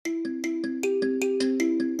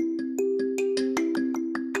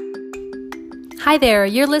Hi there,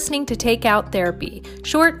 you're listening to Take Out Therapy,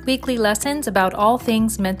 short weekly lessons about all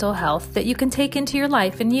things mental health that you can take into your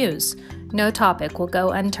life and use. No topic will go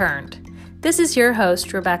unturned. This is your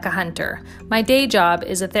host, Rebecca Hunter. My day job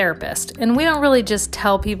is a therapist, and we don't really just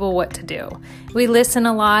tell people what to do. We listen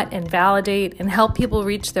a lot and validate and help people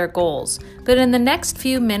reach their goals. But in the next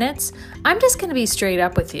few minutes, I'm just going to be straight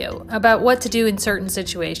up with you about what to do in certain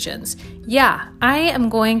situations. Yeah, I am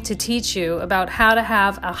going to teach you about how to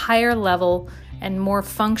have a higher level and more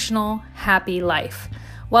functional, happy life.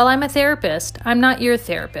 While I'm a therapist, I'm not your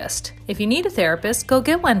therapist. If you need a therapist, go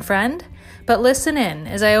get one, friend. But listen in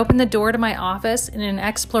as I open the door to my office in an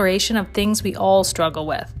exploration of things we all struggle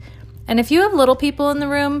with. And if you have little people in the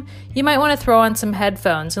room, you might want to throw on some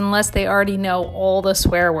headphones unless they already know all the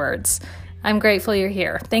swear words. I'm grateful you're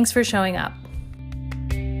here. Thanks for showing up.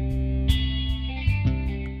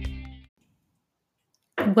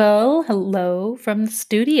 Well, hello from the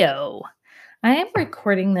studio. I am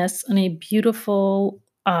recording this on a beautiful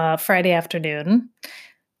Friday afternoon.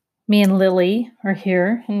 Me and Lily are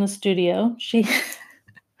here in the studio. She's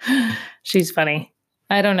funny.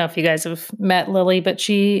 I don't know if you guys have met Lily, but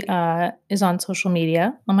she is on social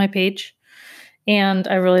media on my page. And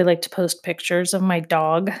I really like to post pictures of my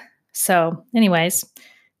dog. So anyways,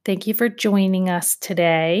 thank you for joining us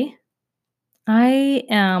today. I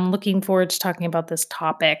am looking forward to talking about this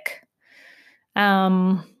topic.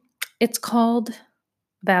 It's called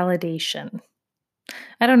validation.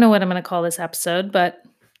 I don't know what I'm going to call this episode, but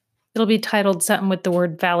it'll be titled something with the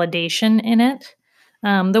word validation in it.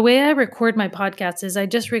 The way I record my podcast is I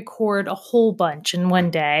just record a whole bunch in one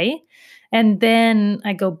day, and then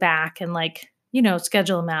I go back and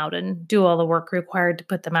schedule them out and do all the work required to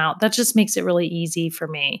put them out. That just makes it really easy for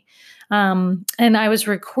me. And I was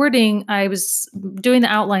doing the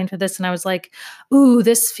outline for this, and I was like, ooh,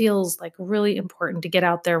 this feels like really important to get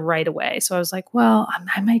out there right away. So I was like, well,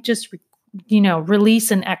 I might just,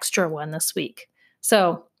 release an extra one this week.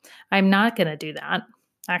 So I'm not going to do that,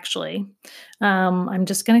 actually. I'm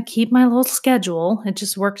just going to keep my little schedule. It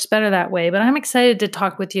just works better that way. But I'm excited to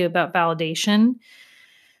talk with you about validation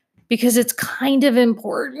because it's kind of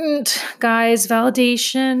important, guys.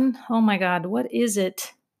 Validation. Oh my God, what is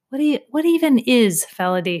it? What even is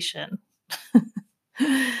validation?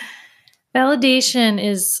 Validation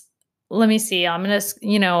is, let me see. I'm going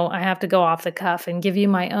to, I have to go off the cuff and give you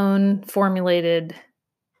my own formulated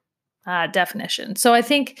definition. So I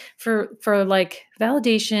think for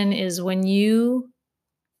validation is when you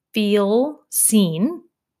feel seen,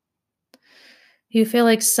 you feel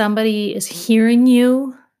like somebody is hearing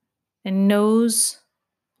you and knows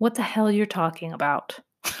what the hell you're talking about.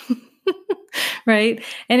 Right?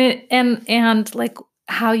 And like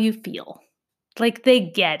how you feel. Like they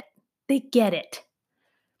get it.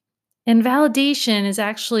 And validation is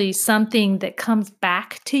actually something that comes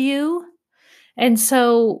back to you. And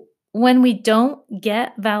so when we don't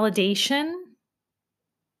get validation,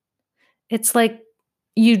 it's like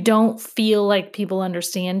you don't feel like people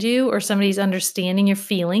understand you or somebody's understanding your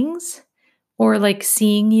feelings or like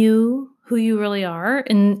seeing you, who you really are,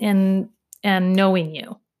 and knowing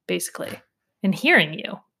you, basically, and hearing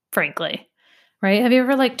you, frankly, right? Have you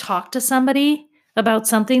ever talked to somebody about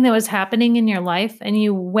something that was happening in your life and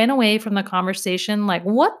you went away from the conversation like,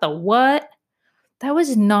 what? That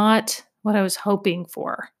was not what I was hoping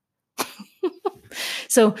for.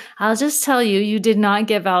 So I'll just tell you, you did not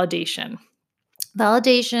get validation.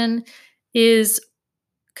 Validation is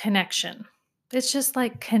connection. It's just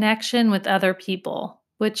like connection with other people,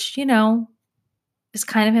 which, is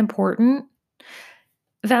kind of important.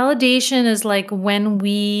 Validation is like when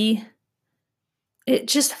we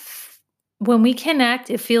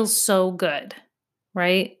connect, it feels so good,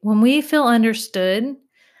 right? When we feel understood,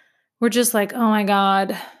 we're just like, oh my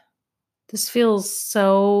God, this feels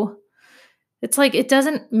so, it's like, it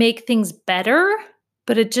doesn't make things better,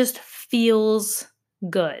 but it just feels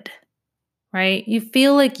good, right? You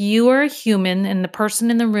feel like you are a human and the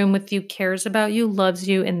person in the room with you cares about you, loves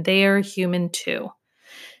you, and they are human too.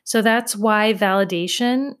 So that's why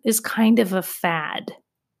validation is kind of a fad,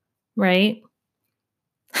 right?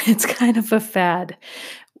 It's kind of a fad.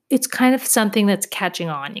 It's kind of something that's catching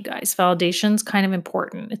on, you guys. Validation's kind of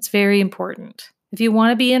important. It's very important. If you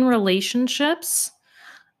want to be in relationships,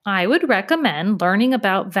 I would recommend learning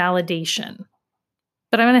about validation.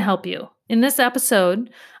 But I'm going to help you. In this episode,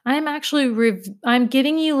 I'm actually I'm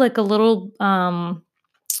giving you like a little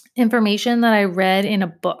information that I read in a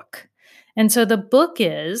book. And so the book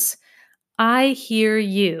is I Hear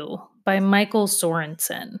You by Michael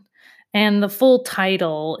Sorensen. And the full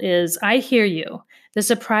title is I Hear You, the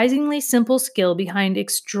surprisingly simple skill behind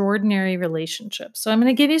extraordinary relationships. So I'm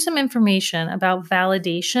going to give you some information about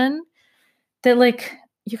validation that, like,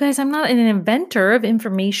 you guys, I'm not an inventor of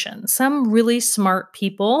information. Some really smart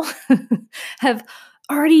people have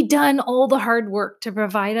already done all the hard work to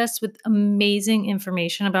provide us with amazing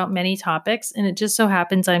information about many topics. And it just so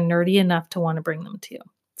happens I'm nerdy enough to want to bring them to you.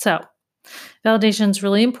 So, validation is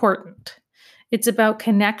really important. It's about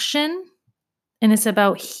connection and it's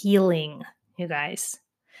about healing, you guys.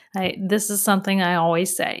 This is something I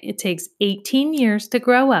always say. It takes 18 years to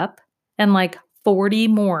grow up and like 40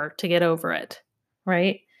 more to get over it,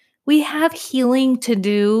 right? We have healing to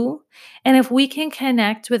do. And if we can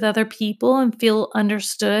connect with other people and feel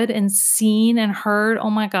understood and seen and heard,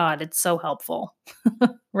 oh my God, it's so helpful,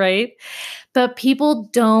 right? But people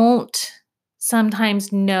don't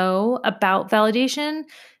sometimes know about validation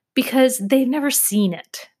because they've never seen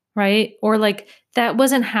it, right? Or like that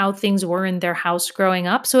wasn't how things were in their house growing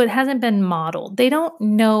up. So it hasn't been modeled. They don't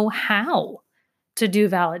know how to do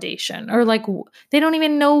validation or like they don't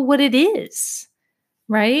even know what it is,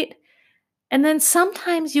 right? And then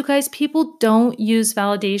sometimes, you guys, people don't use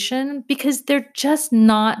validation because they're just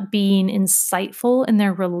not being insightful in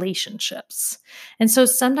their relationships. And so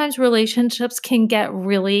sometimes relationships can get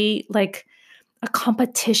really like a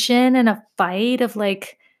competition and a fight of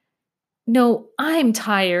like, no, I'm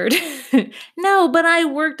tired. No, but I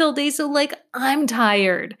worked all day. So, like, I'm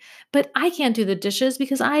tired. But I can't do the dishes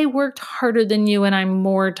because I worked harder than you and I'm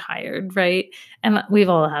more tired, right? And we've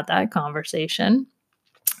all had that conversation.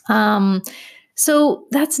 Um, so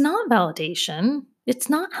that's not validation. It's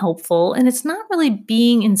not helpful and it's not really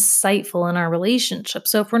being insightful in our relationship.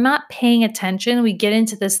 So if we're not paying attention, we get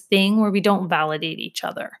into this thing where we don't validate each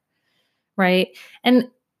other, right? And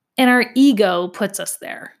our ego puts us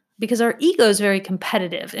there because our ego is very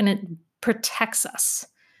competitive and it protects us,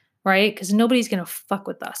 right? Because nobody's going to fuck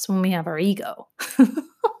with us when we have our ego,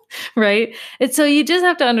 right? And so you just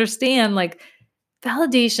have to understand like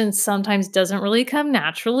validation sometimes doesn't really come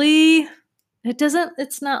naturally.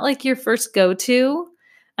 It's not like your first go to.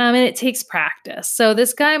 And it takes practice. So,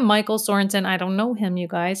 this guy, Michael Sorensen, I don't know him, you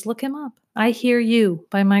guys. Look him up. I Hear You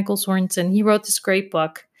by Michael Sorensen. He wrote this great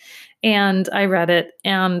book and I read it.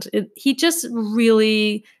 And he just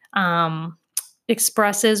really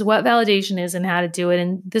expresses what validation is and how to do it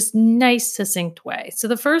in this nice, succinct way. So,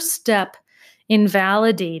 the first step in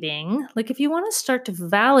validating, like if you want to start to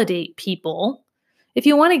validate people, if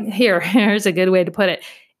you want to, here's a good way to put it.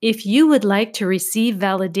 If you would like to receive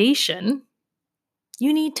validation,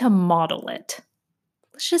 you need to model it.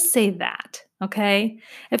 Let's just say that, okay?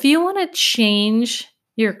 If you want to change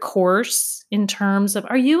your course in terms of,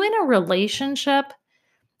 are you in a relationship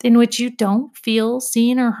in which you don't feel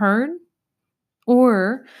seen or heard?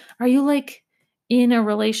 Or are you like in a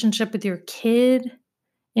relationship with your kid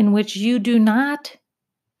in which you do not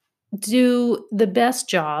do the best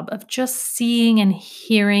job of just seeing and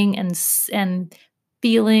hearing and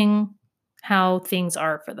feeling how things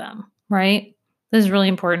are for them, right? This is really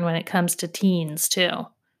important when it comes to teens too,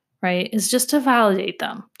 right? Is just to validate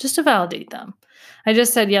them, just to validate them. I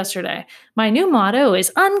just said yesterday, my new motto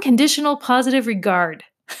is unconditional positive regard.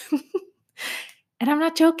 And I'm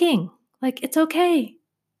not joking. Like, it's okay.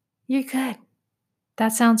 You're good. That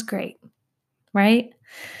sounds great, right?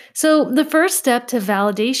 So the first step to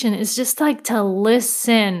validation is just like to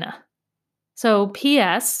listen. So,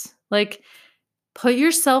 P.S., like put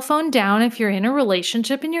your cell phone down if you're in a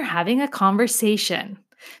relationship and you're having a conversation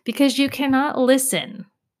because you cannot listen.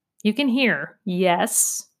 You can hear.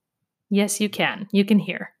 Yes. Yes, you can. You can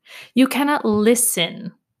hear. You cannot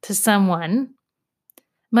listen to someone,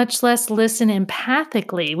 much less listen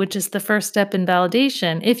empathically, which is the first step in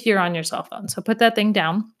validation if you're on your cell phone. So put that thing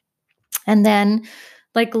down. And then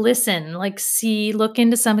like listen, like see, look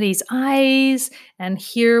into somebody's eyes and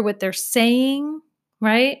hear what they're saying,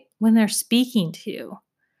 right? When they're speaking to you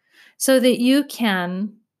so that you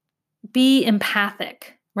can be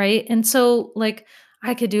empathic, right? And so like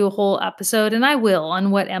I could do a whole episode and I will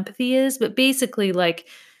on what empathy is, but basically like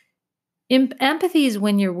empathy is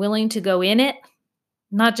when you're willing to go in it,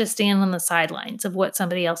 not just stand on the sidelines of what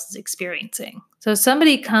somebody else is experiencing. So if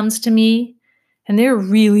somebody comes to me and they're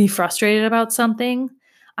really frustrated about something,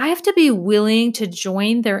 I have to be willing to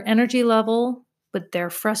join their energy level with their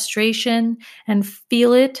frustration and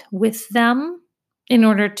feel it with them in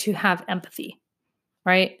order to have empathy,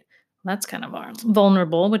 right? That's kind of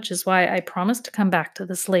vulnerable, which is why I promised to come back to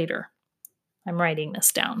this later. I'm writing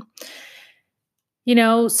this down.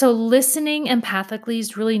 So listening empathically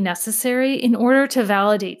is really necessary in order to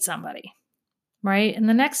validate somebody, right? And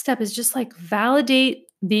the next step is just like validate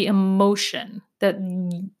the emotion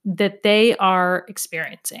that they are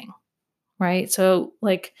experiencing, right? So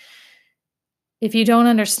like if you don't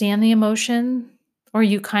understand the emotion or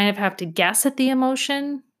you kind of have to guess at the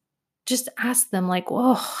emotion, just ask them like,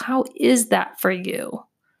 "Whoa, how is that for you?"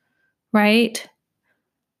 Right?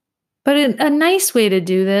 But a nice way to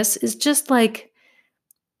do this is just like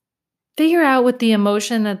figure out what the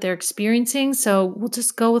emotion that they're experiencing. So we'll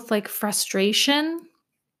just go with like frustration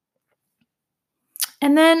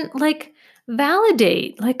and then like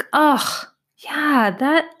validate, like, oh, yeah,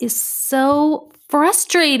 that is so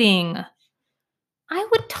frustrating. I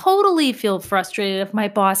would totally feel frustrated if my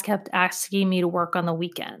boss kept asking me to work on the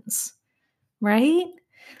weekends, right?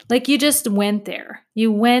 Like you just went there.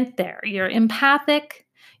 You went there. You're empathic.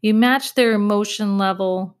 You match their emotion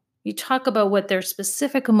level. You talk about what their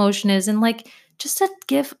specific emotion is and like just to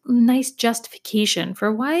give nice justification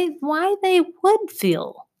for why they would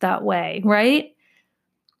feel that way, right?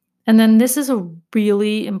 And then this is a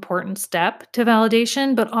really important step to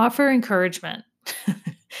validation, but offer encouragement.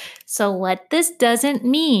 So, what this doesn't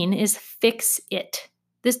mean is fix it.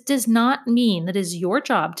 This does not mean that it is your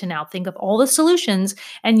job to now think of all the solutions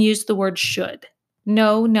and use the word should.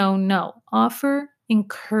 No, no, no. Offer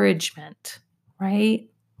encouragement, right?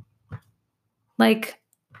 Like,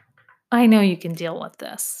 I know you can deal with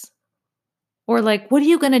this. Or, like, what are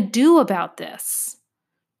you going to do about this?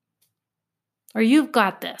 Or you've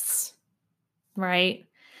got this, right?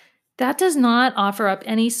 That does not offer up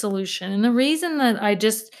any solution. And the reason that I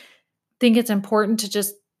just think it's important to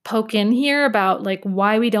just poke in here about like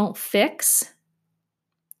why we don't fix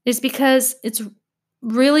is because it's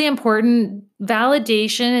really important.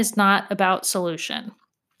 Validation is not about solution.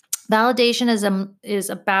 Validation is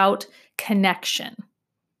about connection.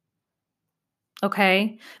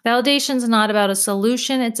 Okay? Validation is not about a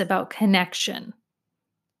solution, it's about connection.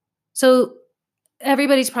 So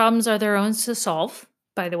everybody's problems are their own to solve,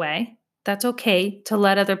 by the way. That's okay to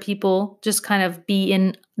let other people just kind of be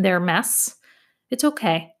in their mess. It's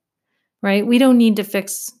okay, right? We don't need to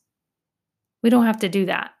fix, we don't have to do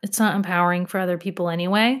that. It's not empowering for other people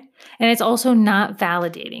anyway. And it's also not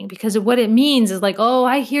validating because what it means is like, oh,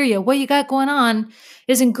 I hear you. What you got going on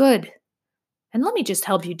isn't good. And let me just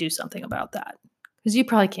help you do something about that because you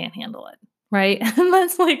probably can't handle it. Right. And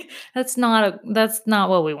that's like, that's not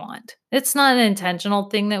what we want. It's not an intentional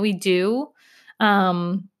thing that we do.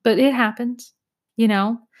 But it happens, you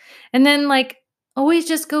know? And then like always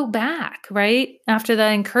just go back, right? After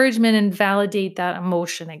that encouragement and validate that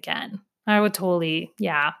emotion again. I would totally,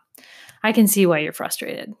 yeah, I can see why you're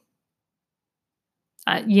frustrated.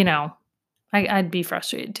 You know, I'd be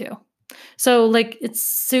frustrated too. So, like, it's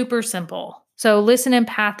super simple. So, listen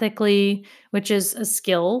empathically, which is a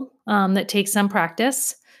skill that takes some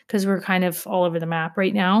practice because we're kind of all over the map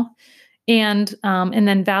right now, and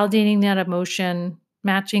then validating that emotion,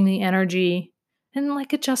 matching the energy, and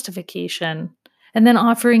like a justification, and then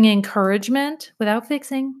offering encouragement without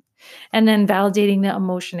fixing, and then validating the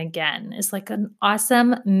emotion again is like an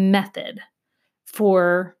awesome method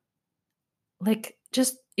for like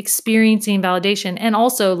just experiencing validation. And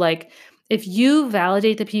also, like, if you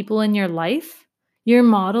validate the people in your life, you're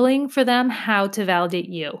modeling for them how to validate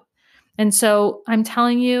you. And so I'm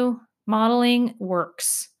telling you, modeling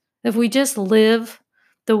works. If we just live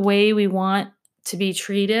the way we want to be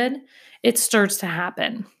treated, it starts to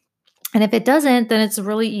happen. And if it doesn't, then it's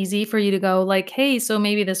really easy for you to go like, "Hey, so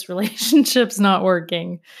maybe this relationship's not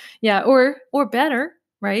working." Yeah, or better,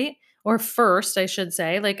 right? Or first, I should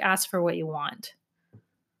say, like ask for what you want.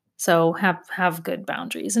 So have good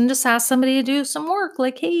boundaries and just ask somebody to do some work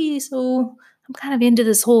like, "Hey, so I'm kind of into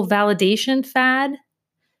this whole validation fad,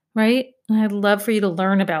 right? And I'd love for you to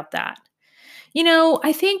learn about that."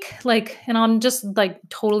 I think like, and I'm just like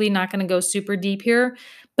totally not going to go super deep here,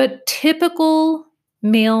 but typical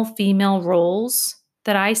male female roles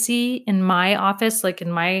that I see in my office, like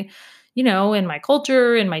in my, in my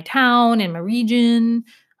culture, in my town, in my region,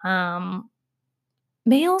 um,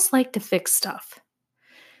 males like to fix stuff.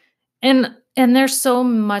 And there's so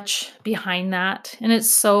much behind that, and it's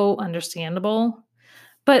so understandable.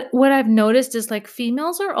 But what I've noticed is like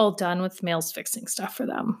females are all done with males fixing stuff for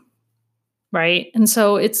them. Right? And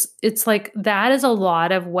so it's like that is a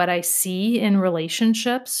lot of what I see in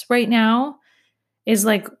relationships right now is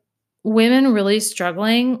like women really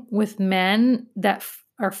struggling with men that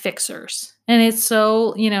are fixers. And it's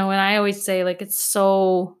so, and I always say like it's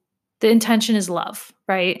so the intention is love,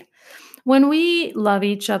 right? When we love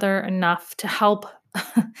each other enough to help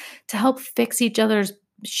to help fix each other's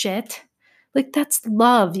shit, like that's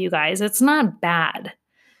love, you guys. It's not bad.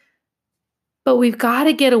 But we've got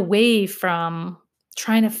to get away from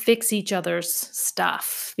trying to fix each other's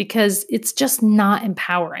stuff because it's just not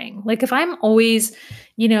empowering. Like if I'm always,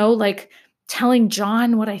 like telling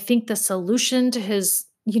John what I think the solution to his,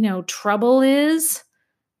 trouble is,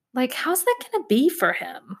 like how's that going to be for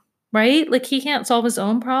him? Right? Like he can't solve his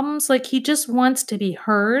own problems. Like he just wants to be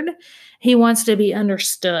heard. He wants to be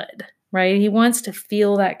understood, right? He wants to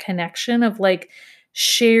feel that connection of like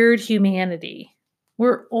shared humanity.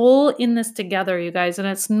 We're all in this together, you guys, and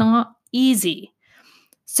it's not easy.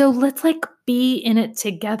 So let's like be in it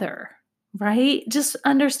together, right? Just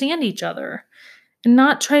understand each other and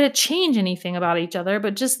not try to change anything about each other,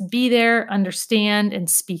 but just be there, understand, and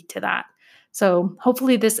speak to that. So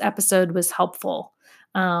hopefully this episode was helpful.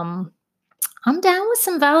 I'm down with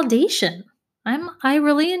some validation. I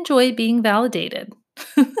really enjoy being validated.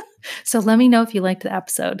 So let me know if you liked the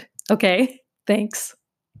episode. Okay, thanks.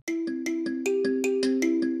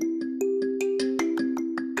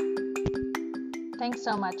 Thanks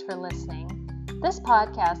so much for listening. This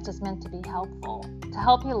podcast is meant to be helpful, to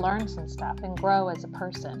help you learn some stuff and grow as a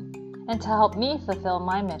person, and to help me fulfill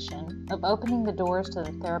my mission of opening the doors to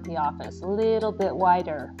the therapy office a little bit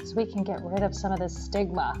wider so we can get rid of some of this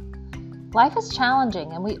stigma. Life is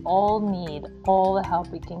challenging and we all need all the help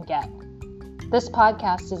we can get. This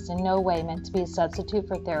podcast is in no way meant to be a substitute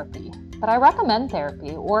for therapy, but I recommend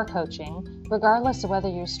therapy or coaching regardless of whether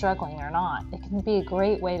you're struggling or not. It can be a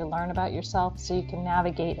great way to learn about yourself so you can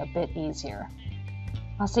navigate a bit easier.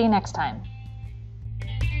 I'll see you next time.